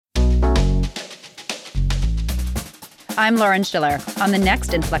I'm Lauren Stiller. On the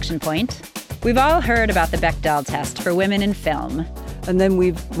next Inflection Point, we've all heard about the Bechdel Test for women in film. And then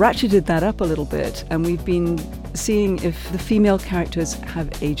we've ratcheted that up a little bit, and we've been seeing if the female characters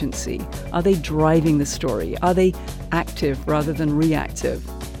have agency. Are they driving the story? Are they active rather than reactive?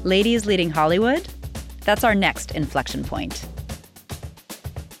 Ladies leading Hollywood? That's our next Inflection Point.